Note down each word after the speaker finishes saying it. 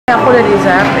aku udah di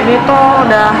Zep. Ini tuh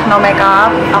udah no makeup.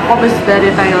 Aku habis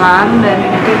dari Thailand dan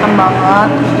ini tuh hitam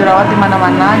banget, terus jerawat di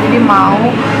mana-mana. Jadi mau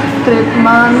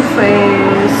treatment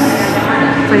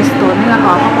face toning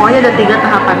atau apa. Pokoknya ada 3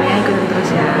 tahapannya, ikutin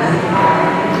terus ya.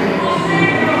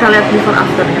 Kita lihat before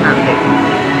afternya nanti.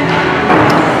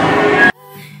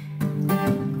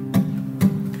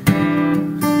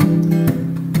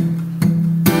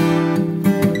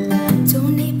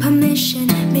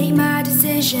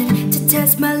 To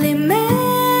test my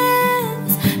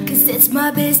limits, cause it's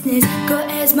my business,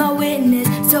 God as my witness.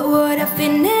 So what I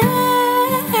finish,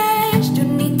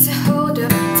 don't need to hold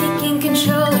up, taking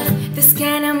control of this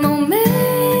kind of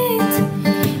moment.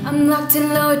 I'm locked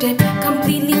and loaded,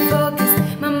 completely focused,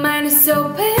 my mind is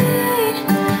open.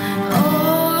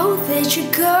 Oh, there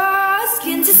you go,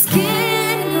 skin to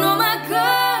skin, oh my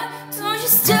God, don't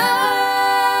you stop,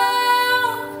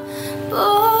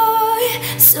 boy,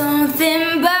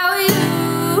 something about you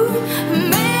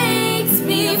makes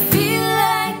me feel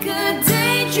like a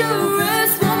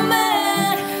dangerous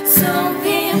woman.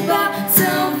 Something about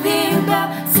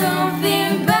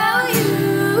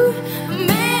you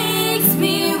makes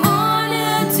me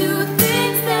wanna do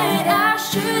things that I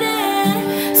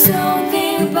shouldn't.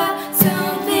 Something about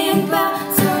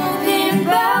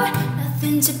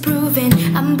nothing to proving.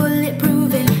 I'm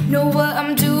bulletproofing, know what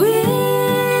I'm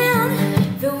doing.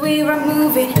 The way I'm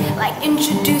moving, like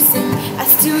introducing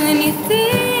us to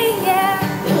anything, yeah.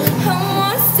 I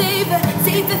wanna save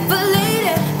it for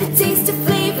later, the taste of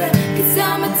flavor. Cause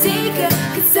I'm a taker,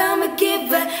 cause I'm a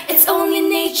giver. It's only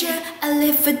nature, I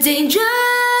live for danger.